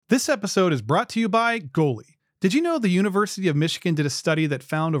This episode is brought to you by Goalie. Did you know the University of Michigan did a study that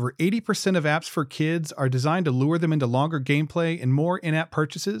found over 80% of apps for kids are designed to lure them into longer gameplay and more in-app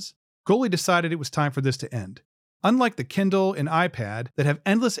purchases? Goalie decided it was time for this to end. Unlike the Kindle and iPad that have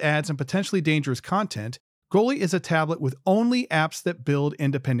endless ads and potentially dangerous content, Goalie is a tablet with only apps that build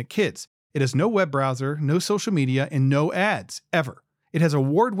independent kids. It has no web browser, no social media, and no ads, ever. It has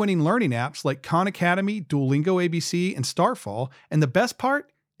award-winning learning apps like Khan Academy, Duolingo ABC, and Starfall, and the best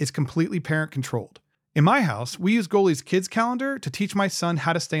part? It's completely parent-controlled. In my house, we use Goalie's Kids Calendar to teach my son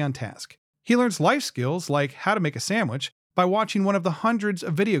how to stay on task. He learns life skills like how to make a sandwich by watching one of the hundreds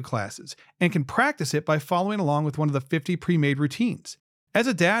of video classes and can practice it by following along with one of the 50 pre-made routines. As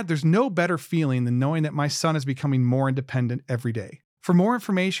a dad, there's no better feeling than knowing that my son is becoming more independent every day. For more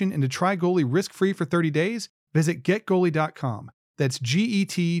information and to try Goalie risk-free for 30 days, visit getgoalie.com. That's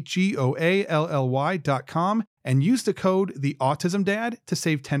GETGOALLY.com and use the code TheAutismDad to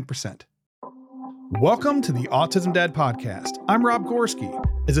save 10%. Welcome to the Autism Dad Podcast. I'm Rob Gorski.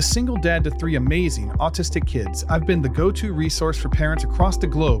 As a single dad to 3 amazing autistic kids, I've been the go-to resource for parents across the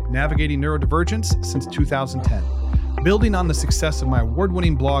globe navigating neurodivergence since 2010. Building on the success of my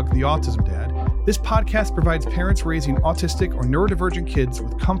award-winning blog, The Autism Dad, this podcast provides parents raising autistic or neurodivergent kids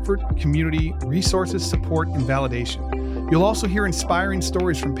with comfort, community, resources, support, and validation. You'll also hear inspiring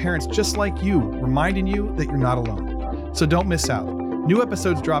stories from parents just like you, reminding you that you're not alone. So don't miss out. New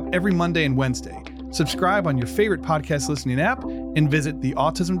episodes drop every Monday and Wednesday. Subscribe on your favorite podcast listening app and visit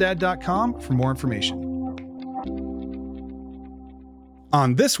theautismdad.com for more information.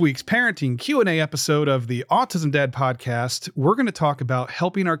 On this week's parenting Q&A episode of the Autism Dad Podcast, we're going to talk about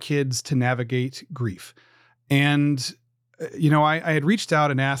helping our kids to navigate grief. And, I had reached out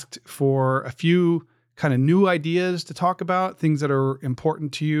and asked for a few kind of new ideas to talk about, things that are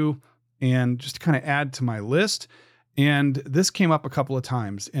important to you, and just to kind of add to my list. And this came up a couple of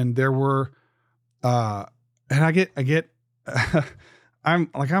times, and there were, and I get, I'm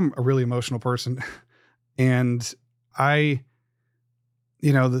a really emotional person, and the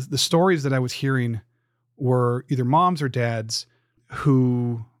stories that I was hearing were either moms or dads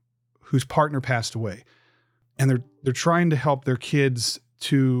whose partner passed away, and they're trying to help their kids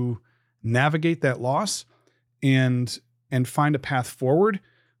to navigate that loss and find a path forward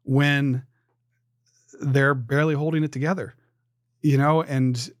when they're barely holding it together,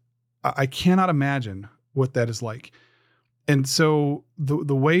 and I cannot imagine what that is like. And so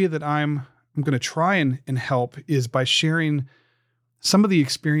the way that I'm going to try and help is by sharing some of the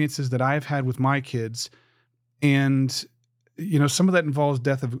experiences that I've had with my kids. And, some of that involves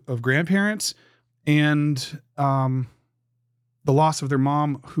death of grandparents and the loss of their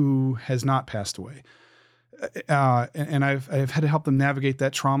mom who has not passed away. And I've had to help them navigate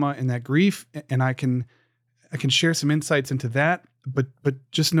that trauma and that grief. And I can share some insights into that, but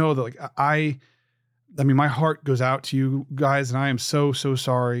just know that my heart goes out to you guys, and I am so, so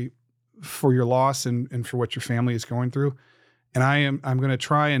sorry for your loss and for what your family is going through. And I'm going to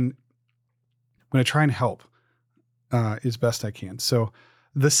try and help as best I can. So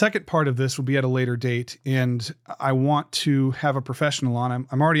the second part of this will be at a later date, and I want to have a professional on.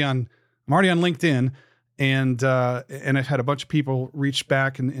 I'm already on LinkedIn, and I've had a bunch of people reach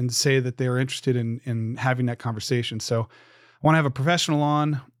back and say that they're interested in having that conversation. So I want to have a professional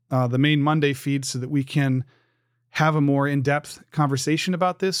on the main Monday feed so that we can have a more in-depth conversation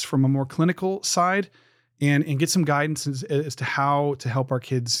about this from a more clinical side, and get some guidance as to how to help our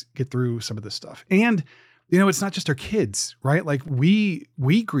kids get through some of this stuff. And, it's not just our kids, right? Like we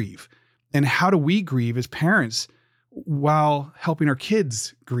grieve, and how do we grieve as parents while helping our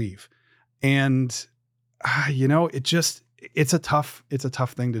kids grieve? And, it's a tough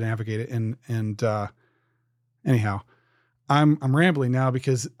thing to navigate it. And anyhow, I'm rambling now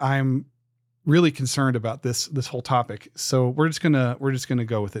because I'm really concerned about this whole topic. So we're just going to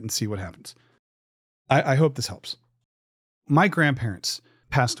go with it and see what happens. I hope this helps. My grandparents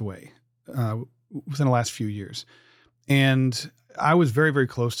passed away within the last few years, and I was very, very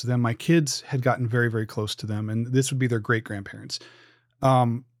close to them. My kids had gotten very, very close to them, and this would be their great grandparents.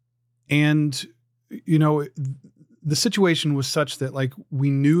 The situation was such that we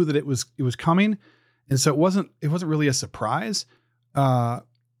knew that it was coming, and so it wasn't really a surprise.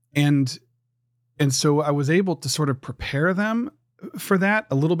 And so I was able to sort of prepare them for that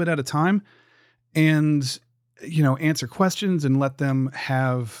a little bit at a time, and, answer questions and let them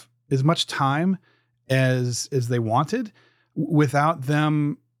have as much time as they wanted without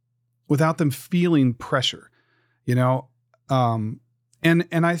them feeling pressure, and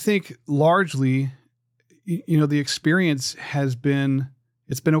I think largely, the experience it's been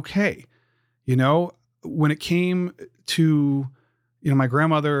okay. When it came to, my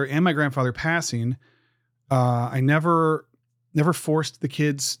grandmother and my grandfather passing, I never forced the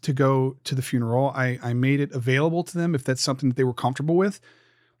kids to go to the funeral. I made it available to them if that's something that they were comfortable with,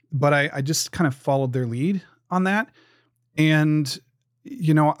 but I just kind of followed their lead on that. And,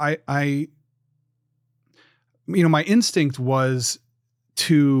 my instinct was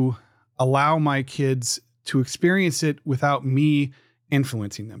to allow my kids to experience it without me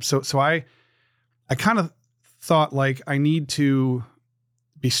influencing them. So I kind of thought like I need to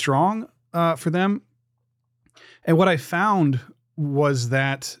be strong for them. And what I found was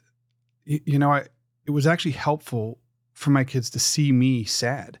that, it was actually helpful for my kids to see me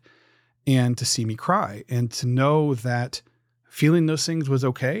sad and to see me cry and to know that feeling those things was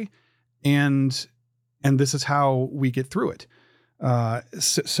okay. And this is how we get through it.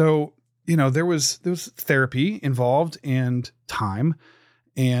 So there was therapy involved and time.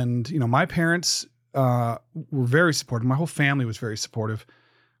 And, my parents were very supportive. My whole family was very supportive.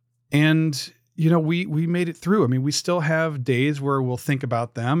 And, we made it through. I mean, we still have days where we'll think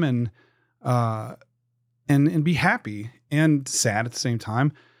about them and be happy and sad at the same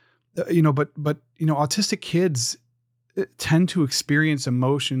time. But autistic kids tend to experience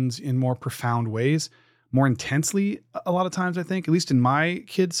emotions in more profound ways, more intensely a lot of times, I think, at least in my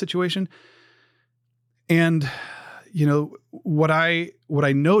kid's situation. And, what I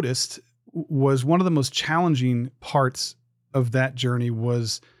noticed was one of the most challenging parts of that journey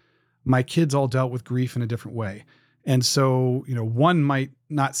was my kids all dealt with grief in a different way. And so, one might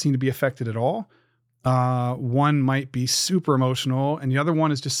not seem to be affected at all. One might be super emotional and the other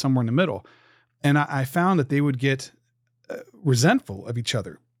one is just somewhere in the middle. And I found that they would get resentful of each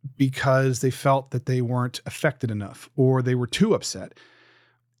other because they felt that they weren't affected enough or they were too upset.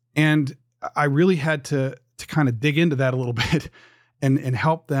 And I really had to kind of dig into that a little bit and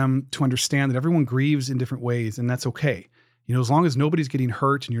help them to understand that everyone grieves in different ways, and that's okay. As long as nobody's getting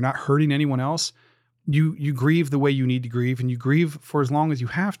hurt and you're not hurting anyone else, you grieve the way you need to grieve, and you grieve for as long as you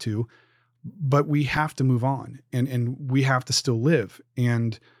have to, but we have to move on and we have to still live.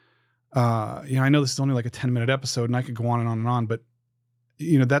 And, I know this is only like a 10-minute episode and I could go on and on, but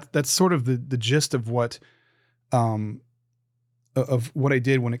that's sort of the gist of what I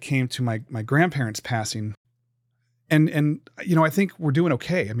did when it came to my grandparents passing. And I think we're doing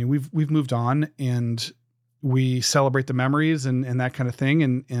okay. I mean, we've moved on and we celebrate the memories and that kind of thing.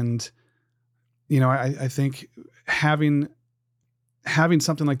 And I think having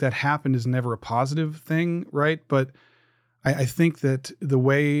something like that happen is never a positive thing, right? But I think that the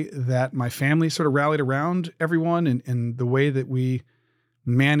way that my family sort of rallied around everyone and the way that we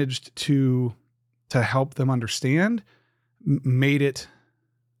managed to help them understand made it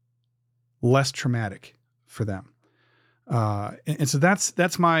less traumatic for them. And so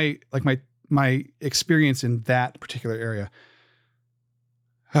that's my experience in that particular area.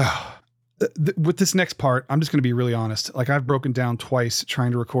 With this next part, I'm just going to be really honest. Like, I've broken down twice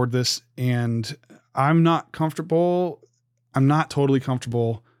trying to record this, and I'm not totally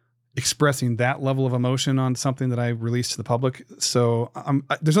comfortable expressing that level of emotion on something that I released to the public. So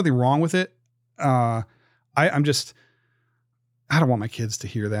there's nothing wrong with it. I don't want my kids to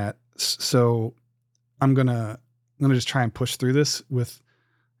hear that. So I'm going to just try and push through this with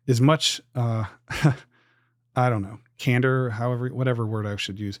as much, I don't know, candor, whatever word I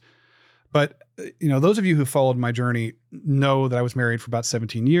should use. But, those of you who followed my journey know that I was married for about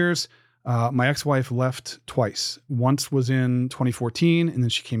 17 years. My ex-wife left twice. Once was in 2014, and then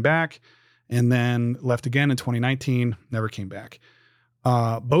she came back, and then left again in 2019, never came back.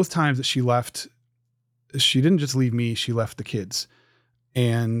 Both times that she left, she didn't just leave me, she left the kids.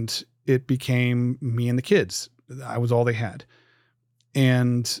 And it became me and the kids. I was all they had.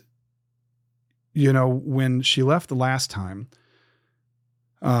 And, when she left the last time,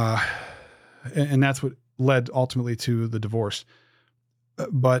 and that's what led ultimately to the divorce.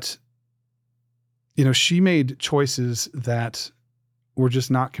 But, she made choices that were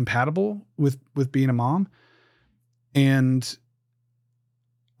just not compatible with being a mom. And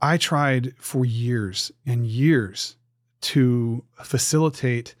I tried for years and years to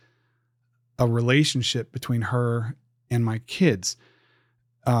facilitate a relationship between her and my kids.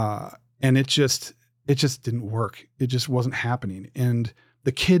 And it just didn't work. It just wasn't happening. And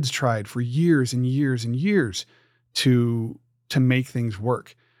the kids tried for years and years and years to make things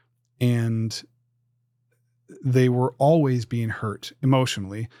work. And they were always being hurt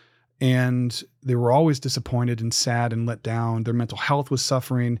emotionally, and they were always disappointed and sad and let down. Their mental health was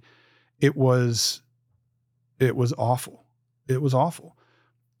suffering. It was awful. It was awful.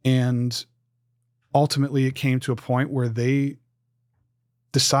 And ultimately it came to a point where they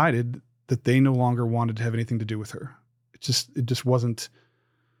decided that they no longer wanted to have anything to do with her. It just wasn't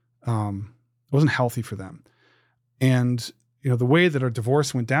healthy for them. And, the way that our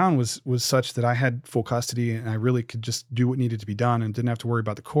divorce went down was such that I had full custody and I really could just do what needed to be done and didn't have to worry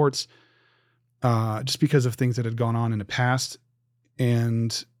about the courts, just because of things that had gone on in the past.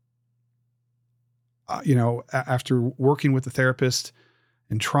 And, after working with the therapist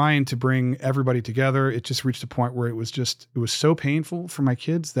and trying to bring everybody together, it just reached a point where it was so painful for my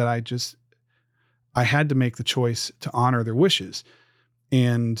kids that I had to make the choice to honor their wishes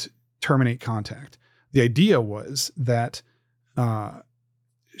and terminate contact. The idea was that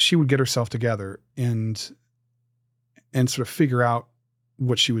she would get herself together and sort of figure out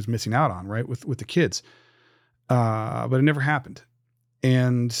what she was missing out on, right, with the kids. But it never happened.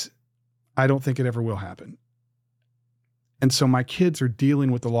 And I don't think it ever will happen. And so my kids are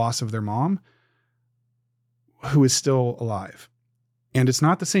dealing with the loss of their mom, who is still alive. And it's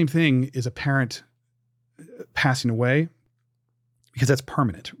not the same thing as a parent passing away, because that's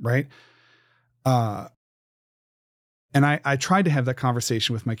permanent, right? And I tried to have that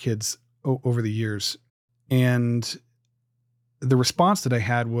conversation with my kids over the years. And the response that I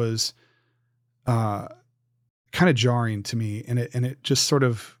had was kind of jarring to me. And it just sort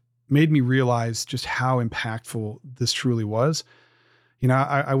of made me realize just how impactful this truly was.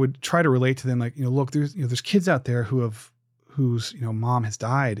 I would try to relate to them like, look, there's kids out there whose mom has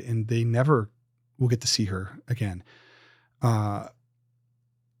died and they never will get to see her again. And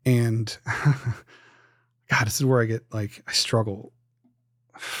God, this is where I get I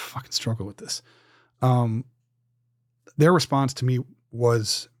fucking struggle with this. Their response to me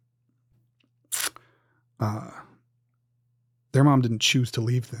was, their mom didn't choose to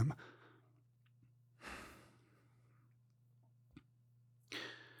leave them.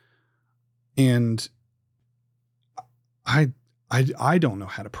 And I don't know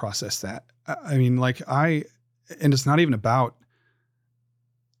how to process that. I mean, and it's not even about,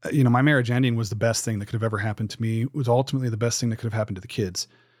 my marriage ending was the best thing that could have ever happened to me. It was ultimately the best thing that could have happened to the kids.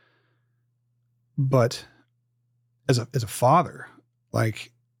 But as a father,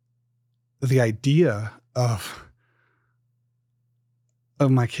 the idea of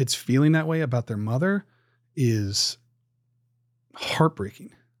my kids feeling that way about their mother is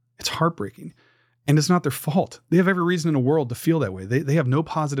heartbreaking. It's heartbreaking. And it's not their fault. They have every reason in the world to feel that way. They have no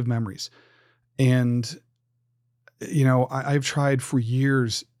positive memories. And, I've tried for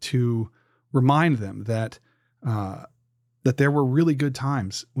years to remind them that there were really good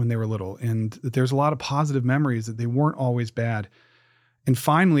times when they were little and that there's a lot of positive memories, that they weren't always bad. And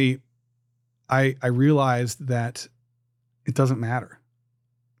finally, I realized that it doesn't matter.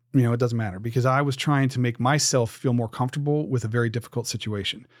 It doesn't matter, because I was trying to make myself feel more comfortable with a very difficult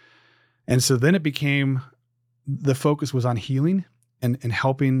situation. And so then it became, the focus was on healing and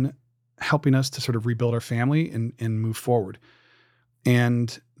helping us to sort of rebuild our family and move forward.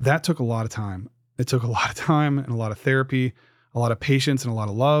 And that took a lot of time. It took a lot of time and a lot of therapy, a lot of patience and a lot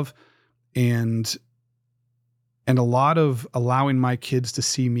of love, and a lot of allowing my kids to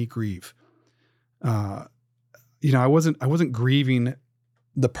see me grieve. I wasn't grieving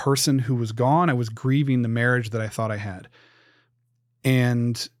the person who was gone. I was grieving the marriage that I thought I had.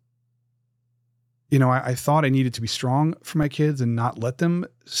 And, I thought I needed to be strong for my kids and not let them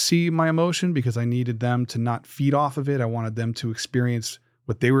see my emotion, because I needed them to not feed off of it. I wanted them to experience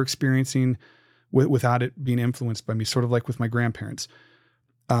what they were experiencing without it being influenced by me, sort of like with my grandparents.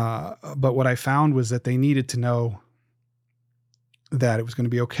 But what I found was that they needed to know that it was going to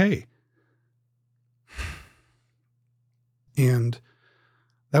be okay. And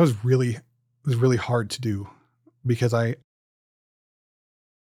that was really hard to do, because I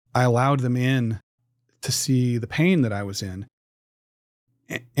allowed them in to see the pain that I was in.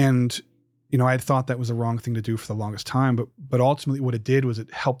 And, I had thought that was the wrong thing to do for the longest time, but ultimately what it did was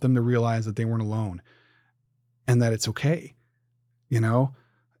it helped them to realize that they weren't alone and that it's okay,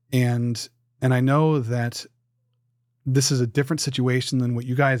 and I know that this is a different situation than what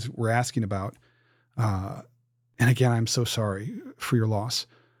you guys were asking about. And again, I'm so sorry for your loss.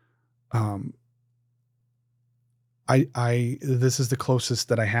 This is the closest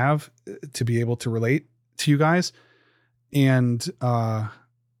that I have to be able to relate to you guys. And,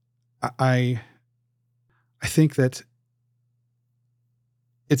 I think that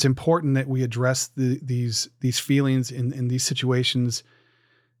it's important that we address these feelings in these situations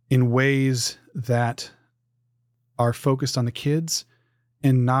in ways that are focused on the kids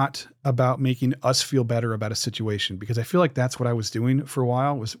and not about making us feel better about a situation. Because I feel like that's what I was doing for a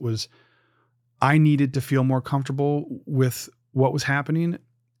while was I needed to feel more comfortable with what was happening,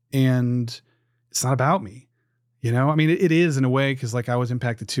 and it's not about me. It is in a way, because I was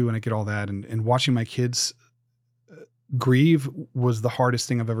impacted too, and I get all that, and watching my kids grieve was the hardest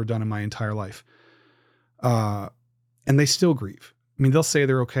thing I've ever done in my entire life. And they still grieve. I mean, they'll say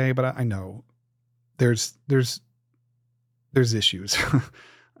they're okay, but I know there's issues.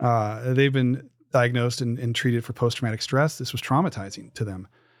 They've been diagnosed and treated for post-traumatic stress. This was traumatizing to them.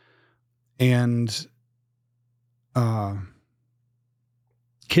 And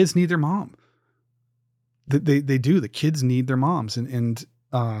kids need their mom. They do. The kids need their moms, and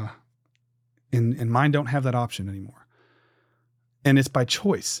mine don't have that option anymore. And it's by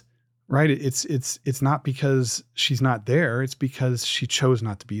choice, right? It's not because she's not there. It's because she chose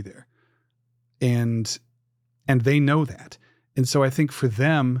not to be there, and they know that. And so I think for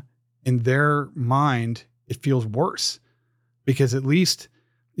them, in their mind, it feels worse because at least,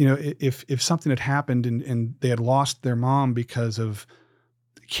 if something had happened and they had lost their mom because of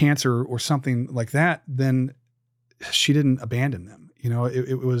cancer or something like that, then she didn't abandon them.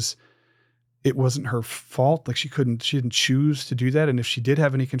 It wasn't her fault. Like she didn't choose to do that. And if she did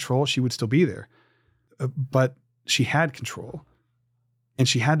have any control, she would still be there. But she had control and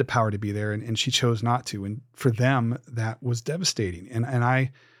she had the power to be there and she chose not to. And for them, that was devastating. And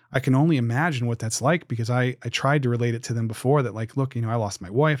I can only imagine what that's like because I tried to relate it to them before that like, look, I lost my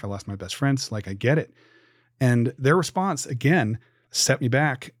wife, I lost my best friends. Like I get it. And their response again set me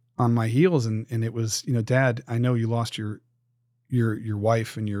back on my heels. And it was, Dad, I know you lost your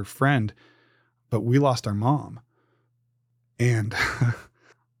wife and your friend, but we lost our mom. And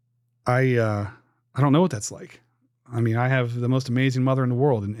I don't know what that's like. I mean, I have the most amazing mother in the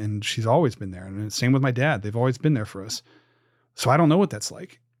world and she's always been there. And same with my dad. They've always been there for us. So I don't know what that's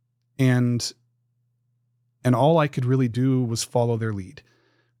like. And all I could really do was follow their lead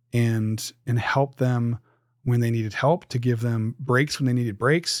and help them when they needed help, to give them breaks when they needed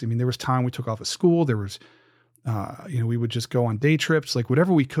breaks. I mean, there was time we took off of school. There was, we would just go on day trips, like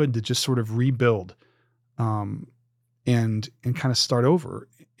whatever we could to just sort of rebuild, and kind of start over.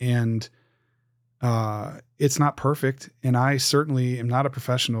 And, it's not perfect. And I certainly am not a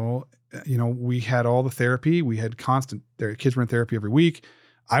professional. We had all the therapy. We had kids were in therapy every week.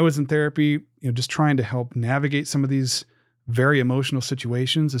 I was in therapy, just trying to help navigate some of these very emotional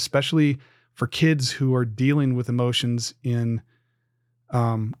situations, especially for kids who are dealing with emotions in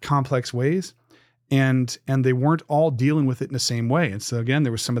complex ways. And they weren't all dealing with it in the same way. And so again,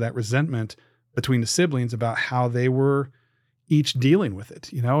 there was some of that resentment between the siblings about how they were each dealing with it,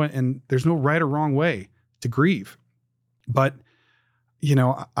 and there's no right or wrong way to grieve. But,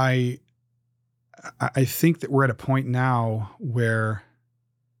 I think that we're at a point now where,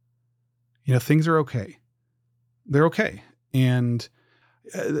 things are okay. They're okay. And,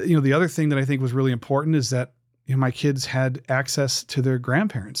 the other thing that I think was really important is that, my kids had access to their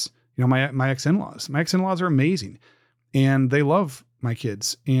grandparents, my ex-in-laws. My ex-in-laws are amazing and they love my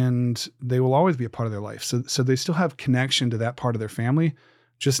kids and they will always be a part of their life. So they still have connection to that part of their family,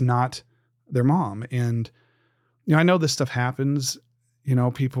 just not their mom. And, I know this stuff happens,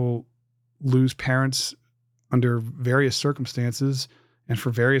 people lose parents under various circumstances and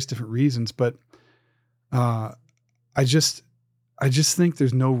for various different reasons. But, I just think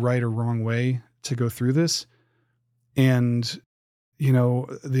there's no right or wrong way to go through this. And,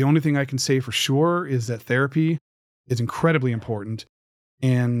 the only thing I can say for sure is that therapy is incredibly important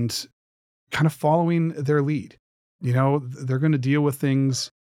and kind of following their lead. They're going to deal with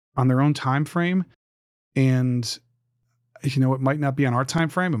things on their own time frame. And, it might not be on our time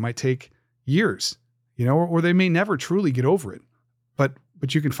frame. It might take years, or they may never truly get over it.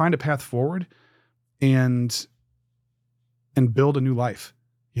 But you can find a path forward and build a new life,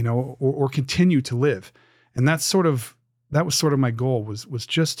 or continue to live. And that was sort of my goal was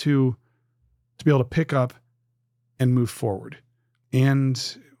just to be able to pick up and move forward.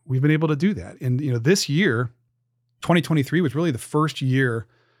 And we've been able to do that. And, this year, 2023 was really the first year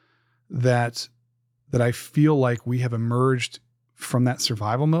that I feel like we have emerged from that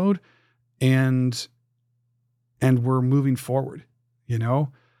survival mode and we're moving forward,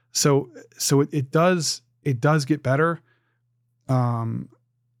 So it does get better. And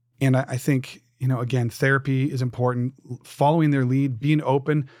I think, again, therapy is important, following their lead, being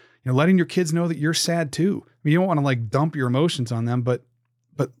open, letting your kids know that you're sad too. I mean, you don't want to like dump your emotions on them, but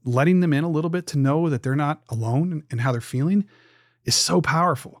letting them in a little bit to know that they're not alone and how they're feeling is so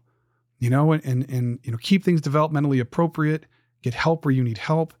powerful, and keep things developmentally appropriate, get help where you need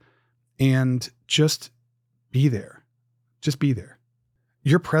help, and just be there. Just be there.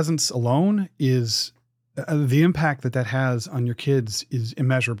 Your presence alone is the impact that has on your kids is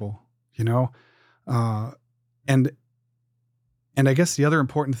immeasurable, and I guess the other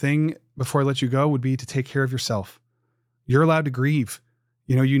important thing before I let you go would be to take care of yourself. You're allowed to grieve.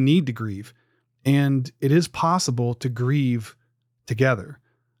 You need to grieve. And it is possible to grieve together,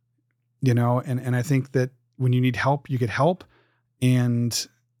 and I think that when you need help, you get help, and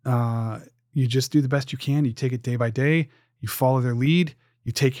you just do the best you can. You take it day by day, you follow their lead,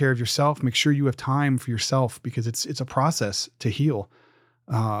 you take care of yourself, make sure you have time for yourself, because it's a process to heal.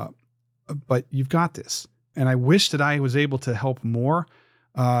 But you've got this. And I wish that I was able to help more.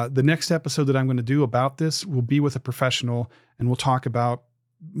 The next episode that I'm going to do about this will be with a professional, and we'll talk about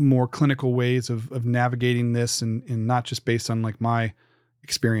more clinical ways of navigating this, and not just based on like my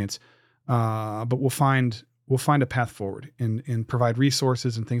experience. But we'll find a path forward and provide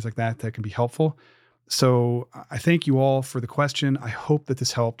resources and things like that can be helpful. So I thank you all for the question. I hope that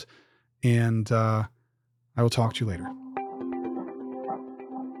this helped, and I will talk to you later.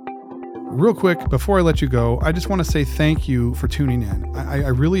 Real quick, before I let you go, I just want to say thank you for tuning in. I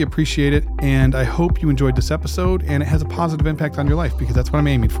really appreciate it, and I hope you enjoyed this episode and it has a positive impact on your life, because that's what I'm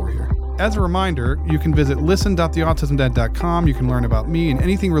aiming for here. As a reminder, you can visit listen.theautismdad.com. You can learn about me and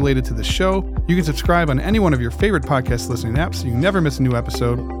anything related to the show. You can subscribe on any one of your favorite podcast listening apps so you never miss a new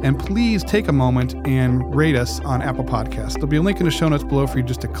episode. And please take a moment and rate us on Apple Podcasts. There'll be a link in the show notes below for you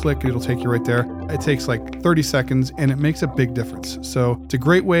just to click. It'll take you right there. It takes like 30 seconds and it makes a big difference. So it's a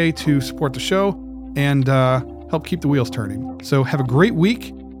great way to support the show and help keep the wheels turning. So have a great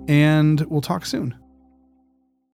week, and we'll talk soon.